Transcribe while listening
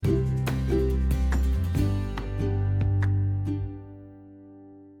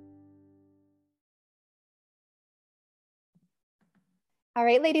All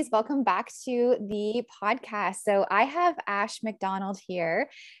right, ladies, welcome back to the podcast. So I have Ash McDonald here,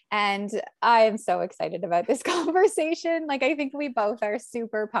 and I am so excited about this conversation. Like, I think we both are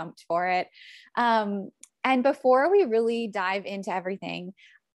super pumped for it. And before we really dive into everything,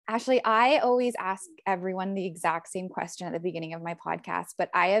 Ashley, I always ask everyone the exact same question at the beginning of my podcast, but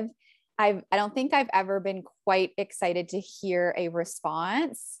I don't think I've ever been quite excited to hear a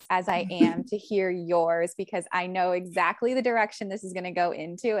response as I am to hear yours, because I know exactly the direction this is going to go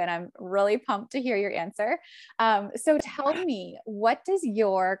into, and I'm really pumped to hear your answer. So tell me, what does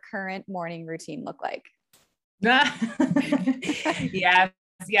your current morning routine look like? Yeah.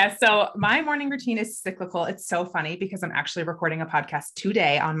 Yeah. So my morning routine is cyclical. It's so funny because I'm actually recording a podcast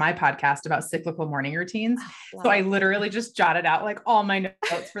today on my podcast about cyclical morning routines. So I literally just jotted out like all my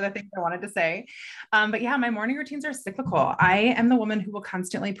notes for the things I wanted to say. But yeah, my morning routines are cyclical. I am the woman who will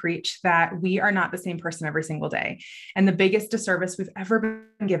constantly preach that we are not the same person every single day. And the biggest disservice we've ever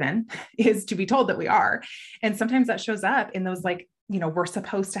been given is to be told that we are. And sometimes that shows up in those we're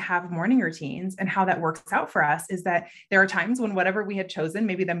supposed to have morning routines, and how that works out for us is that there are times when whatever we had chosen,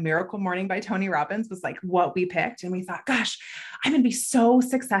 maybe the Miracle Morning by Tony Robbins was like what we picked. And we thought, gosh, I'm going to be so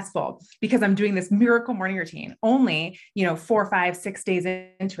successful because I'm doing this miracle morning routine. Only, 4, 5, 6 days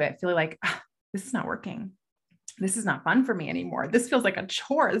into it, feeling like, this is not working. This is not fun for me anymore. This feels like a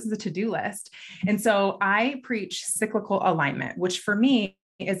chore. This is a to-do list. And so I preach cyclical alignment, which for me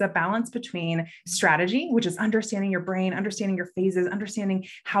is a balance between strategy, which is understanding your brain, understanding your phases, understanding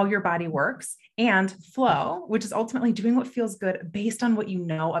how your body works, and flow, which is ultimately doing what feels good based on what you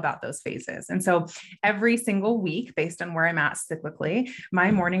know about those phases. And so every single week, based on where I'm at cyclically, my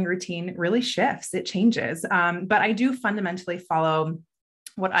morning routine really shifts. It changes. But I do fundamentally follow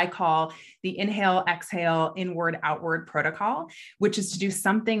what I call the inhale, exhale, inward, outward protocol, which is to do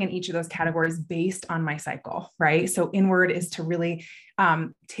something in each of those categories based on my cycle, right? So inward is to really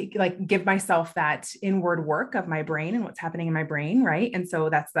give myself that inward work of my brain and what's happening in my brain, right? And so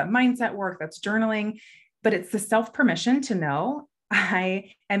that's the mindset work, that's journaling, but it's the self-permission to know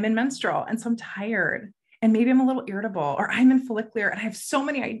I am in menstrual, and so I'm tired, and maybe I'm a little irritable, or I'm in follicular and I have so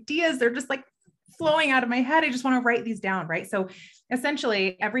many ideas. They're just like flowing out of my head. I just want to write these down, right? So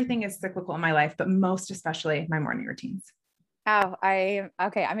essentially everything is cyclical in my life, but most especially my morning routines. Oh,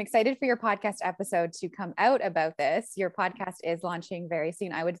 I'm excited for your podcast episode to come out about this. Your podcast is launching very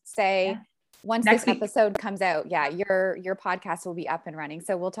soon. I would say once this episode comes out, your podcast will be up and running.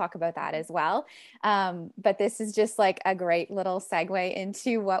 So we'll talk about that as well. But this is just like a great little segue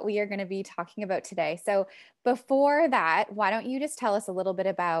into what we are going to be talking about today. So before that, why don't you just tell us a little bit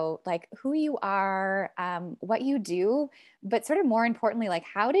about like who you are, what you do, but sort of more importantly, like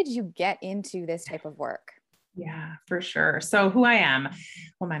how did you get into this type of work? Yeah, for sure. So who I am,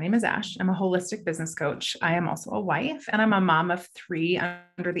 well, my name is Ash. I'm a holistic business coach. I am also a wife, and I'm a mom of 3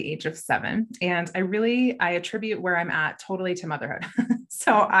 under the age of 7. And I attribute where I'm at totally to motherhood.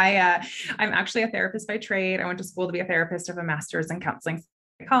 So I'm actually a therapist by trade. I went to school to be a therapist. I have a master's in counseling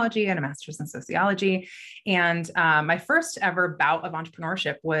psychology and a master's in sociology. And my first ever bout of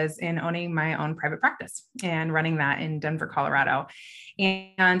entrepreneurship was in owning my own private practice and running that in Denver, Colorado.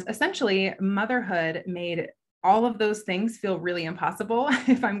 And essentially, motherhood made all of those things feel really impossible,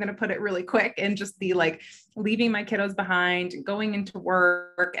 if I'm going to put it really quick, and just the like leaving my kiddos behind, going into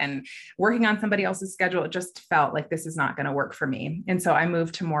work and working on somebody else's schedule. It just felt like this is not going to work for me. And so I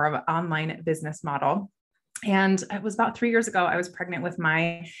moved to more of an online business model. And it was about 3 years ago, I was pregnant with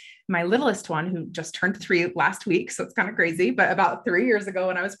my littlest one, who just turned 3 last week. So it's kind of crazy, but about 3 years ago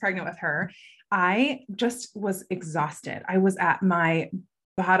when I was pregnant with her, I just was exhausted. I was at my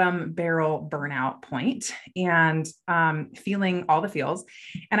bottom barrel burnout point and feeling all the feels.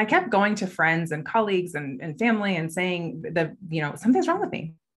 And I kept going to friends and colleagues and family and saying that, something's wrong with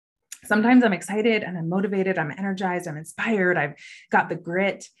me. Sometimes I'm excited and I'm motivated, I'm energized, I'm inspired, I've got the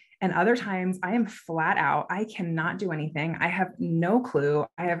grit. And other times I am flat out. I cannot do anything. I have no clue.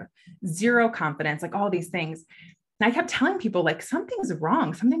 I have zero confidence, like all these things. And I kept telling people like, something's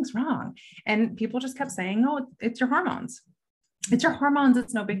wrong. And people just kept saying, oh, it's your hormones. It's your hormones.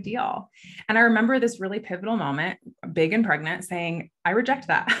 It's no big deal. And I remember this really pivotal moment, big and pregnant, saying, I reject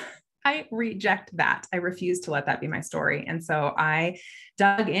that. I reject that. I refuse to let that be my story. And so I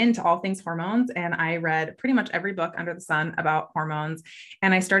dug into all things hormones, and I read pretty much every book under the sun about hormones.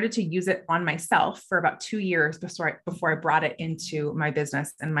 And I started to use it on myself for about 2 years before I brought it into my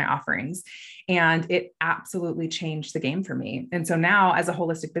business and my offerings. And it absolutely changed the game for me. And so now, as a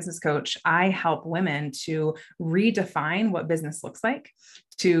holistic business coach, I help women to redefine what business looks like,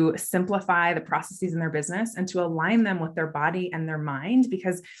 to simplify the processes in their business and to align them with their body and their mind,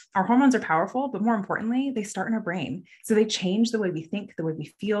 because our hormones are powerful, but more importantly, they start in our brain. So they change the way we think, the way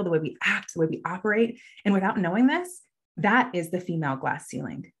we feel, the way we act, the way we operate. And without knowing this, that is the female glass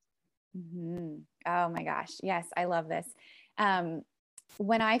ceiling. Mm-hmm. Oh my gosh. Yes. I love this.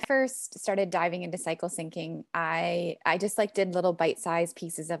 When I first started diving into cycle syncing, I just like did little bite-sized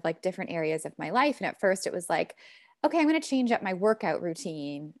pieces of like different areas of my life. And at first it was like, okay, I'm going to change up my workout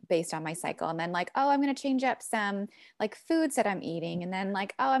routine based on my cycle. And then like, oh, I'm going to change up some like foods that I'm eating. And then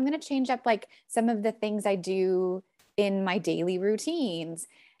like, oh, I'm going to change up like some of the things I do in my daily routines.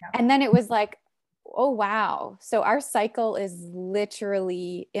 Yeah. And then it was like, oh, wow. So our cycle is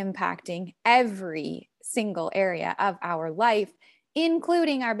literally impacting every single area of our life,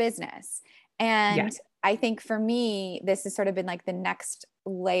 including our business. And Yes. I think for me, this has sort of been like the next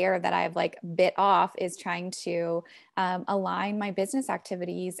layer that I've like bit off, is trying to align my business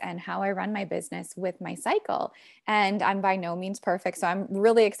activities and how I run my business with my cycle. And I'm by no means perfect. So I'm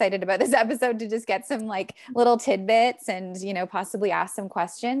really excited about this episode to just get some like little tidbits and, you know, possibly ask some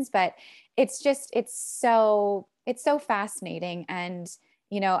questions, but it's so fascinating. And,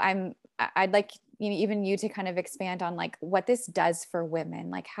 you know, I'd like, you know, even you to kind of expand on like what this does for women.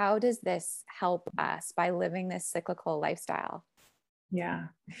 Like, how does this help us by living this cyclical lifestyle? Yeah.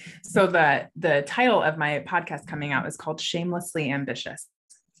 So the title of my podcast coming out is called Shamelessly Ambitious.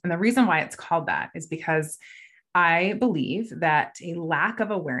 And the reason why it's called that is because I believe that a lack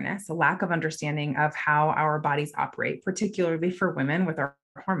of awareness, a lack of understanding of how our bodies operate, particularly for women with our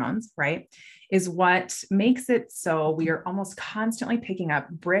hormones, right, is what makes it so we are almost constantly picking up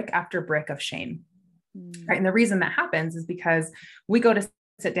brick after brick of shame. Right. And the reason that happens is because we go to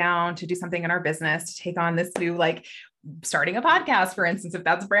sit down to do something in our business, to take on this new, like starting a podcast, for instance, if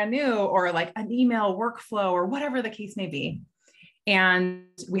that's brand new, or like an email workflow or whatever the case may be. And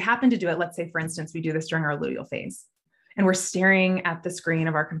we happen to do it. Let's say, for instance, we do this during our luteal phase and we're staring at the screen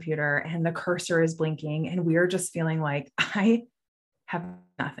of our computer and the cursor is blinking and we're just feeling like, I have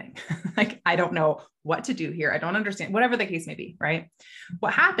nothing. Like, I don't know what to do here. I don't understand, whatever the case may be, right?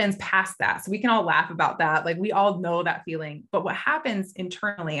 What happens past that? So we can all laugh about that. Like, we all know that feeling, but what happens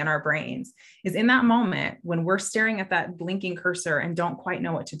internally in our brains is in that moment when we're staring at that blinking cursor and don't quite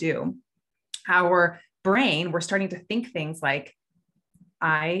know what to do, our brain, we're starting to think things like,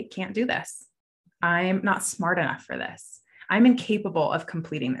 I can't do this. I'm not smart enough for this. I'm incapable of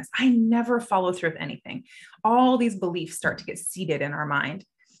completing this. I never follow through with anything. All these beliefs start to get seated in our mind.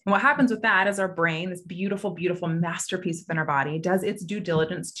 And what happens with that is our brain, this beautiful, beautiful masterpiece within our body, does its due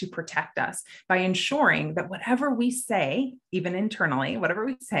diligence to protect us by ensuring that whatever we say, even internally, whatever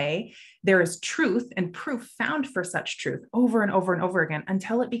we say, there is truth and proof found for such truth over and over and over again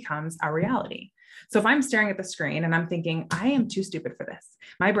until it becomes our reality. So if I'm staring at the screen and I'm thinking, I am too stupid for this,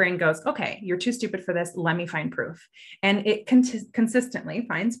 my brain goes, okay, you're too stupid for this. Let me find proof. And it consistently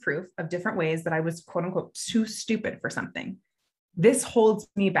finds proof of different ways that I was, quote unquote, too stupid for something. This holds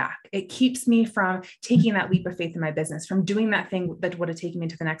me back. It keeps me from taking that leap of faith in my business, from doing that thing that would have taken me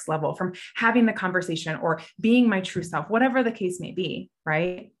to the next level, from having the conversation or being my true self, whatever the case may be,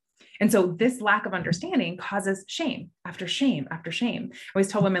 right? And so this lack of understanding causes shame after shame after shame. I always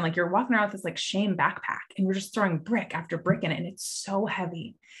tell women, like, you're walking around with this like shame backpack and you're just throwing brick after brick in it. And it's so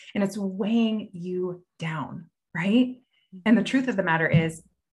heavy and it's weighing you down, right? And the truth of the matter is,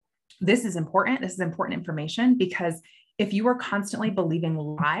 this is important. This is important information, because if you are constantly believing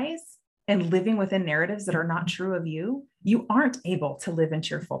lies and living within narratives that are not true of you, you aren't able to live into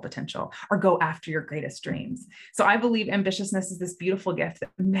your full potential or go after your greatest dreams. So I believe ambitiousness is this beautiful gift that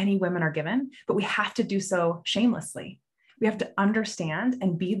many women are given, but we have to do so shamelessly. We have to understand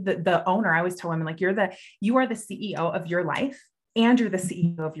and be the owner. I always tell women, like, you are the CEO of your life and you're the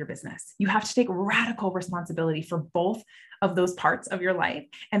CEO of your business. You have to take radical responsibility for both of those parts of your life.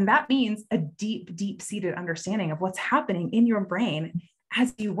 And that means a deep, deep-seated understanding of what's happening in your brain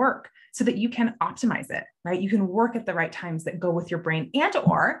as you work, so that you can optimize it, right? You can work at the right times that go with your brain, and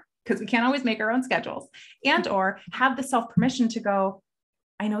or, because we can't always make our own schedules, and or have the self-permission to go,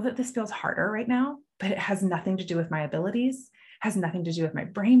 I know that this feels harder right now, but it has nothing to do with my abilities, has nothing to do with my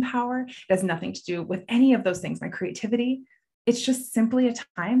brain power, it has nothing to do with any of those things, my creativity. It's just simply a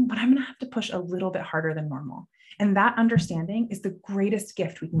time when I'm going to have to push a little bit harder than normal. And that understanding is the greatest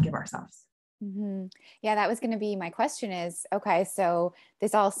gift we can give ourselves. Mm-hmm. Yeah, that was going to be my question is, okay, so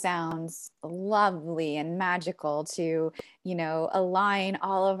this all sounds lovely and magical to, you know, align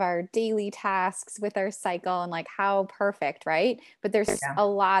all of our daily tasks with our cycle and like how perfect, right? But there's a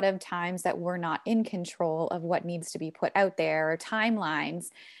lot of times that we're not in control of what needs to be put out there, or timelines.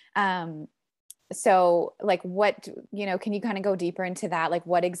 So like what, can you kind of go deeper into that? Like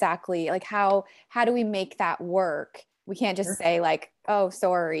what exactly, like how do we make that work? We can't just say like, oh,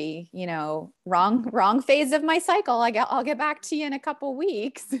 sorry, wrong phase of my cycle. I'll get back to you in a couple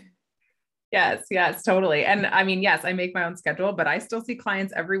weeks. Yes, yes, totally. And I mean, yes, I make my own schedule, but I still see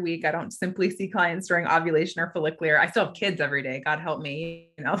clients every week. I don't simply see clients during ovulation or follicular. I still have kids every day. God help me,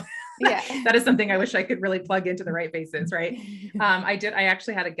 Yeah. That is something I wish I could really plug into the right phases. Right. I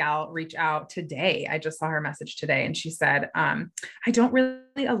actually had a gal reach out today. I just saw her message today and she said, I don't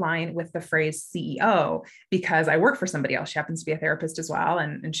really align with the phrase CEO because I work for somebody else. She happens to be a therapist as well.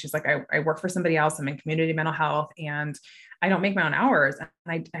 And she's like, I work for somebody else. I'm in community mental health and I don't make my own hours.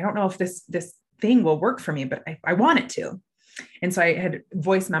 And I don't know if this thing will work for me, but I want it to. And so I had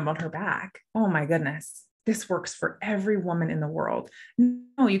voice memoed her back. Oh my goodness, this works for every woman in the world.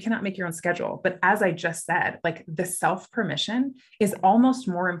 No, you cannot make your own schedule. But as I just said, like the self-permission is almost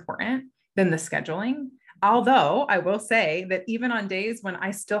more important than the scheduling. Although I will say that even on days when I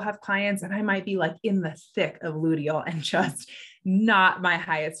still have clients and I might be like in the thick of luteal and just not my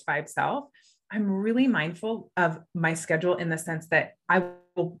highest vibe self, I'm really mindful of my schedule in the sense that I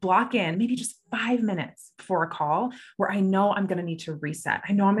will block in maybe just 5 minutes before a call where I know I'm going to need to reset.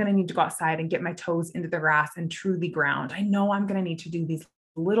 I know I'm going to need to go outside and get my toes into the grass and truly ground. I know I'm going to need to do these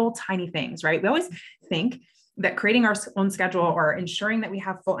little tiny things, right? We always think that creating our own schedule or ensuring that we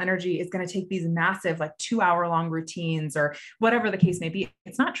have full energy is going to take these massive, like 2-hour long routines or whatever the case may be.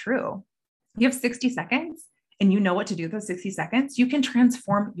 It's not true. You have 60 seconds and you know what to do those 60 seconds, you can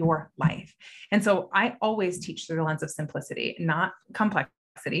transform your life. And so I always teach through the lens of simplicity, not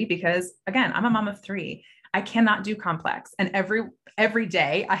complexity, because again, I'm a mom of 3. I cannot do complex. And every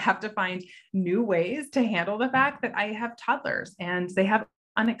day I have to find new ways to handle the fact that I have toddlers and they have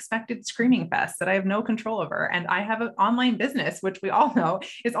unexpected screaming fests that I have no control over. And I have an online business, which we all know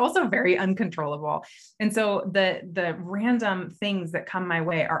is also very uncontrollable. And so the random things that come my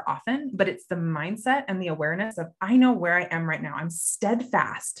way are often, but it's the mindset and the awareness of, I know where I am right now. I'm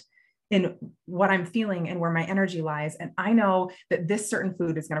steadfast in what I'm feeling and where my energy lies. And I know that this certain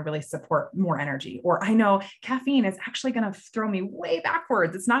food is going to really support more energy, or I know caffeine is actually going to throw me way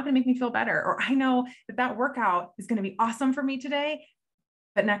backwards. It's not going to make me feel better. Or I know that workout is going to be awesome for me today,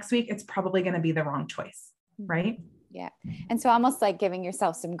 but next week it's probably going to be the wrong choice. Right. Yeah. And so almost like giving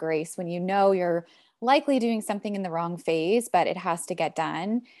yourself some grace when you're likely doing something in the wrong phase, but it has to get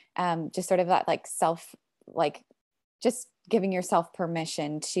done. Just sort of that just giving yourself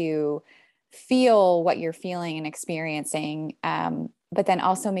permission to feel what you're feeling and experiencing. But then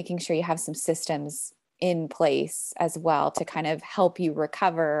also making sure you have some systems in place as well to kind of help you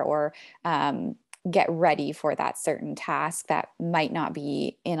recover or, get ready for that certain task that might not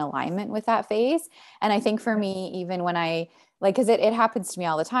be in alignment with that phase. And I think for me, even when I cause it happens to me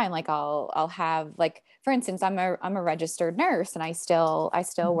all the time. Like I'll have for instance, I'm a registered nurse and I still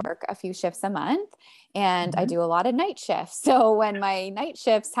work a few shifts a month and I do a lot of night shifts. So when my night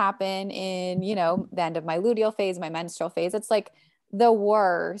shifts happen in, the end of my luteal phase, my menstrual phase, it's like the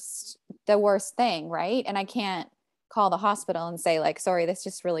worst thing. Right. And I can't call the hospital and say sorry, this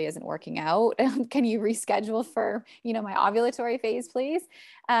just really isn't working out. Can you reschedule for, my ovulatory phase, please?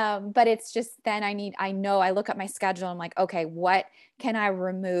 But it's just, then I look at my schedule. I'm like, okay, what can I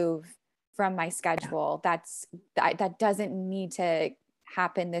remove from my schedule? That doesn't need to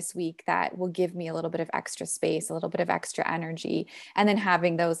happen this week, that will give me a little bit of extra space, a little bit of extra energy. And then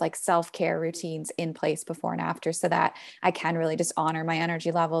having those self-care routines in place before and after, so that I can really just honor my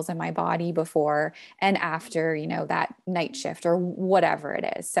energy levels in my body before and after, that night shift or whatever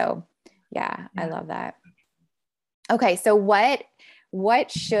it is. So yeah. I love that. Okay. So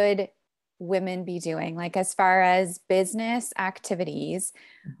what should women be doing? As far as business activities,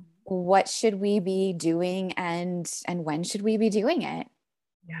 what should we be doing and when should we be doing it?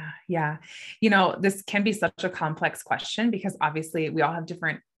 Yeah. This can be such a complex question because obviously we all have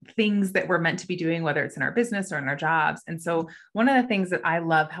different things that we're meant to be doing, whether it's in our business or in our jobs. And so one of the things that I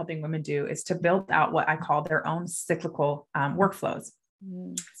love helping women do is to build out what I call their own cyclical workflows.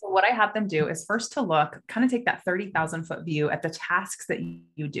 So what I have them do is first to kind of take that 30,000 foot view at the tasks that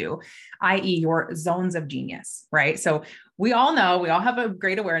you do, i.e. your zones of genius, right? So we all have a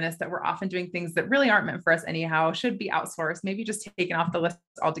great awareness that we're often doing things that really aren't meant for us anyhow, should be outsourced, maybe just taken off the list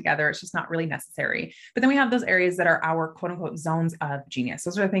altogether. It's just not really necessary. But then we have those areas that are our quote unquote zones of genius.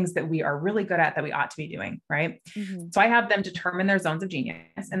 Those are the things that we are really good at that we ought to be doing, right? So I have them determine their zones of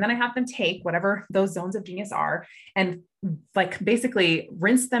genius. And then I have them take whatever those zones of genius are and basically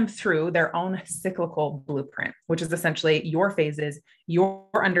rinse them through their own cyclical blueprint, which is essentially your phases, your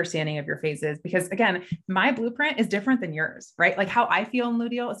understanding of your phases. Because again, my blueprint is different than yours. yours, right? Like how I feel in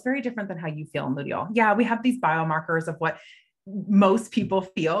luteal is very different than how you feel in luteal. Yeah, we have these biomarkers of what most people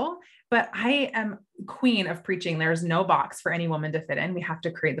feel, but I am queen of preaching. There's no box for any woman to fit in. We have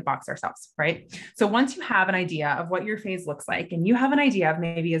to create the box ourselves, right? So once you have an idea of what your phase looks like, and you have an idea of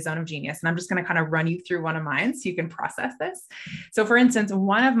maybe a zone of genius, and I'm just going to kind of run you through one of mine so you can process this. So for instance,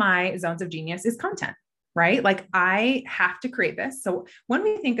 one of my zones of genius is content, right? Like I have to create this. So when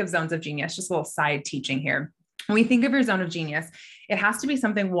we think of zones of genius, just a little side teaching here, when we think of your zone of genius, it has to be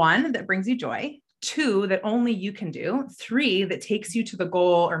something, one, that brings you joy, two, that only you can do, three, that takes you to the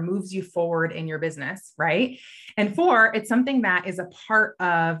goal or moves you forward in your business, right? And four, it's something that is a part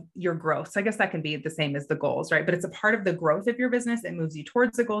of your growth. So I guess that can be the same as the goals, right? But it's a part of the growth of your business. It moves you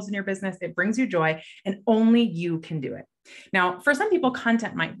towards the goals in your business. It brings you joy, and only you can do it. Now, for some people,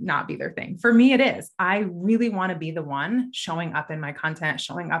 content might not be their thing. For me, it is. I really want to be the one showing up in my content,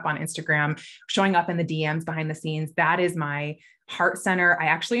 showing up on Instagram, showing up in the DMs behind the scenes. That is my heart center. I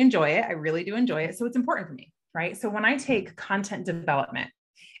actually enjoy it. I really do enjoy it. So it's important for me, right? So when I take content development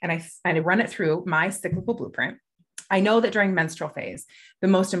and I run it through my cyclical blueprint, I know that during menstrual phase, the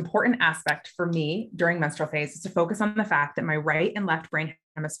most important aspect for me during menstrual phase is to focus on the fact that my right and left brain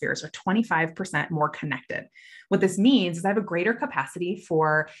hemispheres are 25% more connected. What this means is I have a greater capacity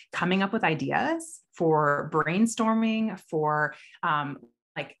for coming up with ideas, for brainstorming, for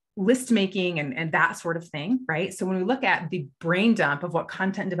like list making and that sort of thing, right? So when we look at the brain dump of what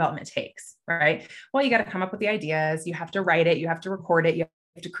content development takes, right? Well, you got to come up with the ideas, you have to write it, you have to record it, you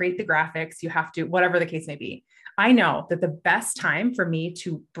have to create the graphics, you have to, whatever the case may be. I know that the best time for me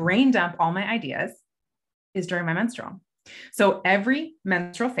to brain dump all my ideas is during my menstrual. So every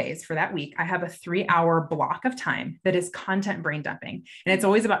menstrual phase for that week, I have a 3-hour block of time that is content brain dumping. And it's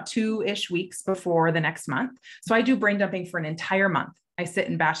always about 2-ish weeks before the next month. So I do brain dumping for an entire month. I sit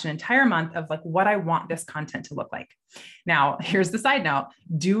and bash an entire month of like what I want this content to look like. Now, here's the side note.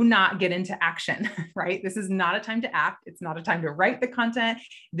 Do not get into action, right? This is not a time to act. It's not a time to write the content.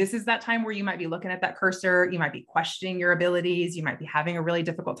 This is that time where you might be looking at that cursor. You might be questioning your abilities. You might be having a really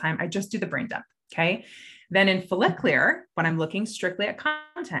difficult time. I just do the brain dump. Okay. Then in follicular, when I'm looking strictly at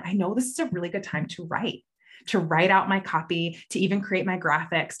content, I know this is a really good time to write out my copy, to even create my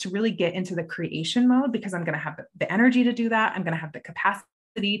graphics, to really get into the creation mode, because I'm going to have the energy to do that. I'm going to have the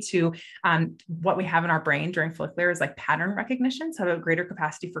capacity to, what we have in our brain during follicular is like pattern recognition. So I have a greater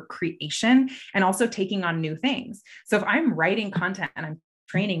capacity for creation and also taking on new things. So if I'm writing content and I'm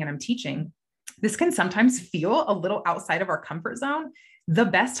training and I'm teaching, this can sometimes feel a little outside of our comfort zone. The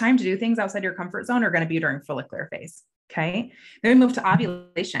best time to do things outside your comfort zone are going to be during follicular phase. Okay. Then we move to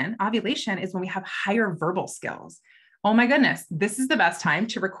ovulation. Ovulation is when we have higher verbal skills. Oh my goodness, this is the best time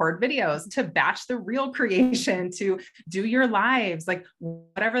to record videos, to batch the reel creation, to do your lives, like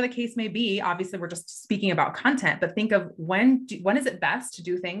whatever the case may be. Obviously, we're just speaking about content, but think of when is it best to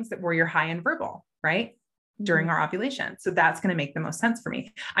do things where you're high in verbal, right? During our ovulation. So that's going to make the most sense for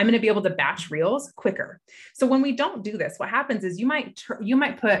me. I'm going to be able to batch reels quicker. So when we don't do this, what happens is you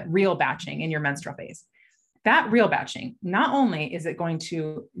might put reel batching in your menstrual phase. That reel batching, not only is it going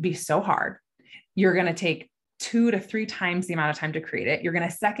to be so hard, you're going to take 2 to 3 times the amount of time to create it. You're going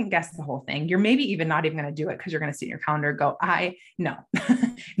to second guess the whole thing. You're maybe even not even going to do it because you're going to sit in your calendar and go,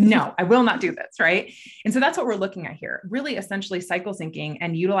 no, I will not do this. Right. And so that's what we're looking at here. Really essentially cycle syncing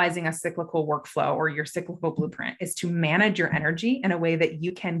and utilizing a cyclical workflow or your cyclical blueprint is to manage your energy in a way that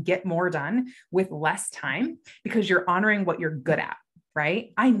you can get more done with less time because you're honoring what you're good at.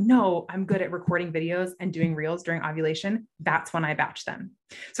 Right? I know I'm good at recording videos and doing reels during ovulation. That's when I batch them.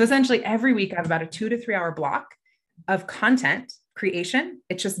 So essentially every week I have about a 2 to 3 hour block of content creation.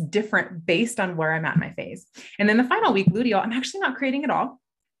 It's just different based on where I'm at in my phase. And then the final week, luteal, I'm actually not creating at all.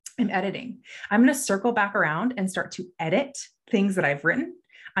 I'm editing. I'm going to circle back around and start to edit things that I've written.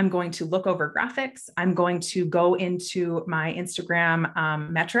 I'm going to look over graphics. I'm going to go into my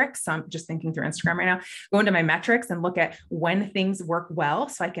Instagram metrics. So I'm just thinking through Instagram right now, go into my metrics and look at when things work well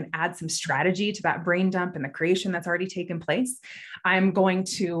so I can add some strategy to that brain dump and the creation that's already taken place. I'm going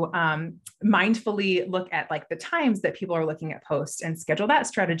to mindfully look at like the times that people are looking at posts and schedule that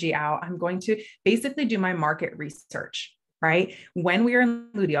strategy out. I'm going to basically do my market research. Right? When we are in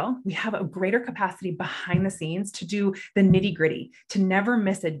luteal, we have a greater capacity behind the scenes to do the nitty gritty, to never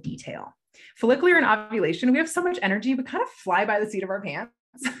miss a detail. Follicular and ovulation, we have so much energy, we kind of fly by the seat of our pants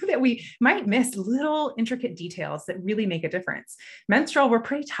that we might miss little intricate details that really make a difference. Menstrual, we're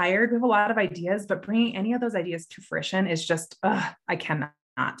pretty tired. We have a lot of ideas, but bringing any of those ideas to fruition is just, I cannot.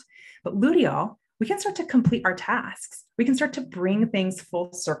 But luteal, we can start to complete our tasks. We can start to bring things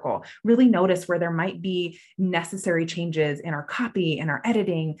full circle, really notice where there might be necessary changes in our copy and our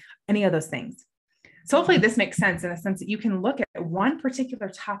editing, any of those things. So hopefully this makes sense in the sense that you can look at one particular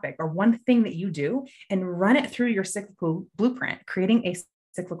topic or one thing that you do and run it through your cyclical blueprint, creating a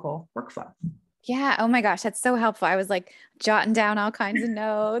cyclical workflow. Yeah. Oh my gosh, that's so helpful. I was like jotting down all kinds of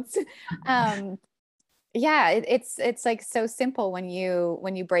notes. Yeah, it's like so simple when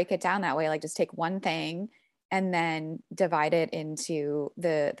you break it down that way. Like just take one thing and then divide it into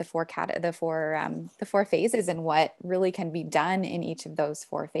the four phases and what really can be done in each of those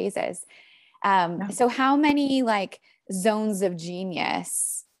four phases. So how many like zones of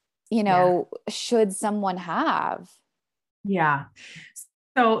genius, should someone have? Yeah.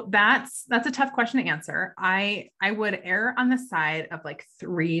 So that's a tough question to answer. I would err on the side of like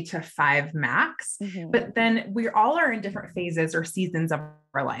 3 to 5 max, but then we all are in different phases or seasons of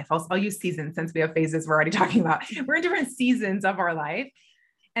our life. I'll use seasons since we have phases we're already talking about. We're in different seasons of our life.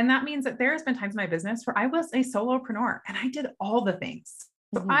 And that means that there's been times in my business where I was a solopreneur and I did all the things.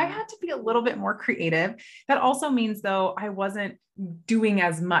 So I had to be a little bit more creative. That also means though, I wasn't doing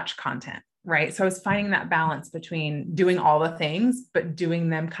as much content. Right. So I was finding that balance between doing all the things, but doing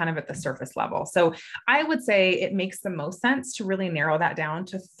them kind of at the surface level. So I would say it makes the most sense to really narrow that down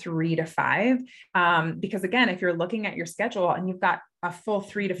to 3 to 5. Because again, if you're looking at your schedule and you've got a full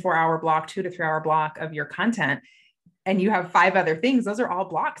 3 to 4 hour block, 2 to 3 hour block of your content, and you have 5 other things, those are all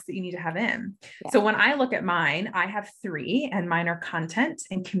blocks that you need to have in. Yeah. So when I look at mine, I have 3 and mine are content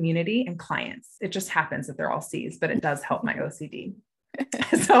and community and clients. It just happens that they're all C's, but it does help my OCD.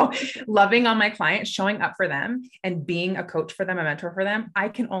 So loving on my clients, showing up for them and being a coach for them, a mentor for them, I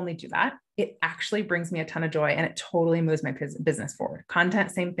can only do that. It actually brings me a ton of joy and it totally moves my business forward.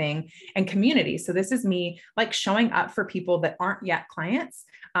 Content, same thing. And community. So this is me like showing up for people that aren't yet clients.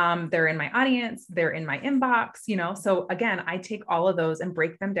 They're in my audience, they're in my inbox, so again, I take all of those and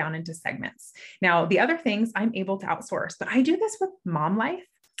break them down into segments. Now, the other things I'm able to outsource, but I do this with mom life.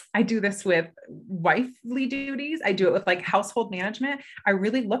 I do this with wifely duties. I do it with like household management. I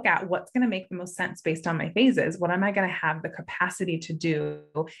really look at what's going to make the most sense based on my phases. What am I going to have the capacity to do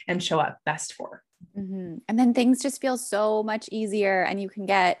and show up best for? And then things just feel so much easier and you can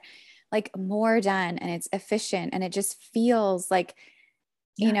get like more done and it's efficient and it just feels like,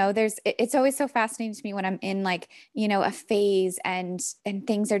 it's always so fascinating to me when I'm in like, a phase and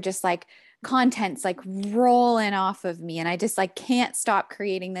things are just like, content's like rolling off of me and I just like can't stop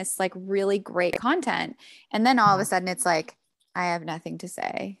creating this like really great content. And then all of a sudden it's like, I have nothing to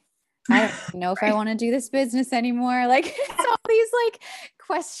say. I don't know if I want to do this business anymore. Like it's all these like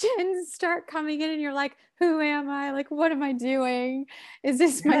questions start coming in and you're like, who am I? Like, what am I doing? Is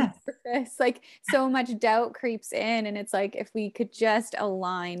this my purpose? Like so much doubt creeps in. And it's like, if we could just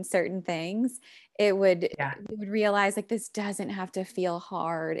align certain things, we would realize like, this doesn't have to feel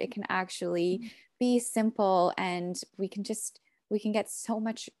hard. It can actually be simple and we can get so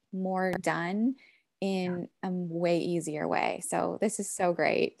much more done in a way easier way. So this is so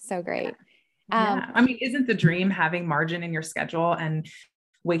great. So great. I mean, isn't the dream having margin in your schedule and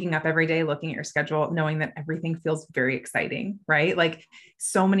waking up every day, looking at your schedule, knowing that everything feels very exciting, right? Like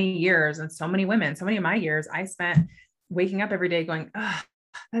so many years and so many women, so many of my years, I spent waking up every day going, oh,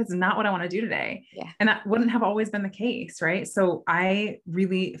 that's not what I want to do today. Yeah. And that wouldn't have always been the case, right? So I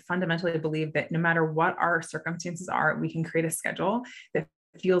really fundamentally believe that no matter what our circumstances are, we can create a schedule that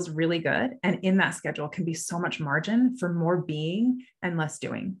feels really good. And in that schedule can be so much margin for more being and less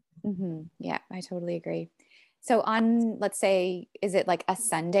doing. Yeah, I totally agree. So on, let's say, is it like a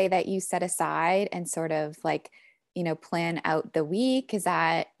Sunday that you set aside and sort of like, plan out the week? Is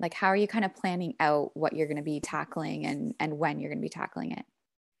that like, how are you kind of planning out what you're going to be tackling and when you're going to be tackling it?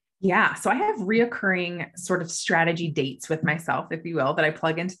 Yeah. So I have reoccurring sort of strategy dates with myself, if you will, that I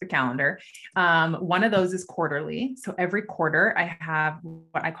plug into the calendar. One of those is quarterly. So every quarter I have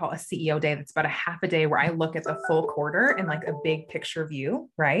what I call a CEO day. That's about a half a day where I look at the full quarter in like a big picture view,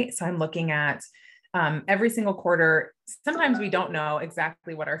 right? So I'm looking at every single quarter. Sometimes we don't know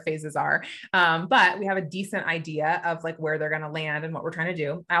exactly what our phases are, but we have a decent idea of like where they're going to land and what we're trying to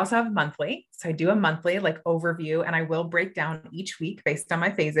do. I also have monthly. So I do a monthly like overview and I will break down each week based on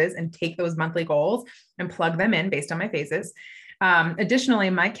my phases and take those monthly goals and plug them in based on my phases. Additionally,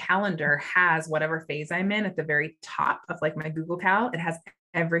 my calendar has whatever phase I'm in at the very top of like my Google Cal. It has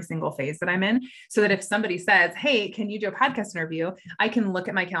every single phase that I'm in, so that if somebody says, hey, can you do a podcast interview? I can look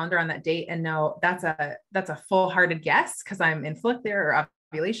at my calendar on that date and know that's a full-hearted yes, because I'm in follicular or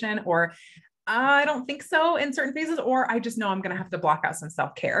ovulation, or I don't think so in certain phases, or I just know I'm going to have to block out some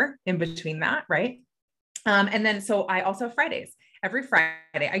self-care in between that. Right. And then, so I also have Fridays, every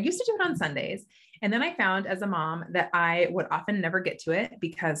Friday. I used to do it on Sundays. And then I found as a mom that I would often never get to it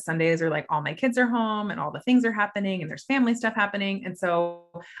because Sundays are like all my kids are home and all the things are happening and there's family stuff happening. And so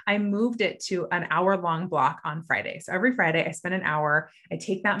I moved it to an hour-long block on Friday. So every Friday I spend an hour, I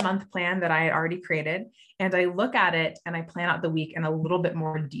take that month plan that I had already created and I look at it and I plan out the week in a little bit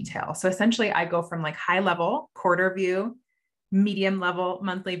more detail. So essentially I go from like high level, quarter view, medium level,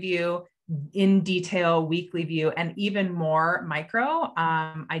 monthly view, in detail, weekly view, and even more micro,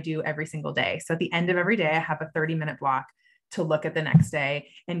 I do every single day. So at the end of every day, I have a 30-minute block to look at the next day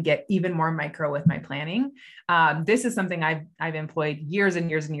and get even more micro with my planning. This is something I've employed years and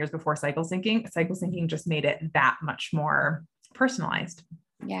years and years before cycle syncing. Cycle syncing just made it that much more personalized.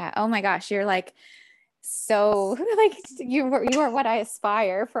 Yeah. Oh my gosh. You're like, so like you were what I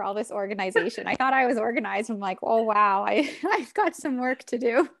aspire for all this organization. I thought I was organized. I'm like, oh wow, I've got some work to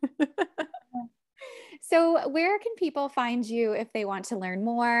do. So where can people find you if they want to learn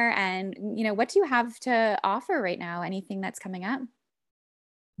more? And what do you have to offer right now? Anything that's coming up?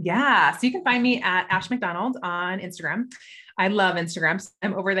 Yeah. So you can find me at Ash McDonald on Instagram. I love Instagram. So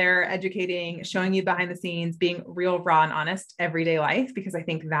I'm over there educating, showing you behind the scenes, being real, raw, and honest everyday life, because I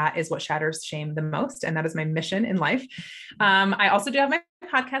think that is what shatters shame the most. And that is my mission in life. I also do have my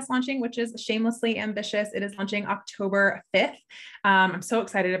podcast launching, which is Shamelessly Ambitious. It is launching October 5th. I'm so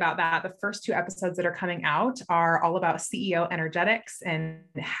excited about that. The first 2 episodes that are coming out are all about CEO energetics and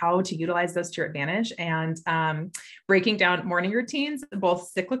how to utilize those to your advantage, and breaking down morning routines,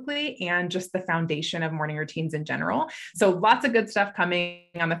 both cyclically and just the foundation of morning routines in general. So lots of good stuff coming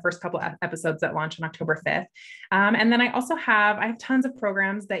on the first couple of episodes that launch on October 5th. And then I have tons of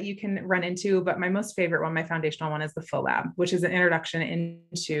programs that you can run into, but my most favorite one, my foundational one, is the Flow Lab, which is an introduction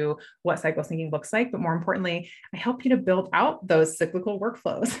into what cycle syncing looks like. But more importantly, I help you to build out those cyclical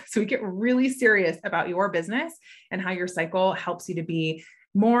workflows. So we get really serious about your business and how your cycle helps you to be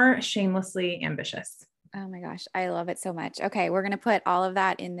more shamelessly ambitious. Oh my gosh, I love it so much. Okay, we're going to put all of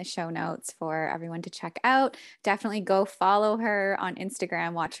that in the show notes for everyone to check out. Definitely go follow her on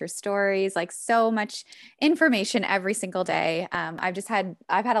Instagram, watch her stories, like so much information every single day. I've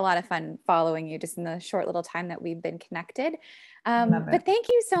had a lot of fun following you just in the short little time that we've been connected. But thank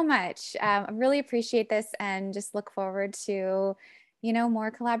you so much. I really appreciate this and just look forward to,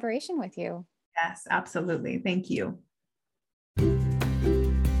 more collaboration with you. Yes, absolutely. Thank you.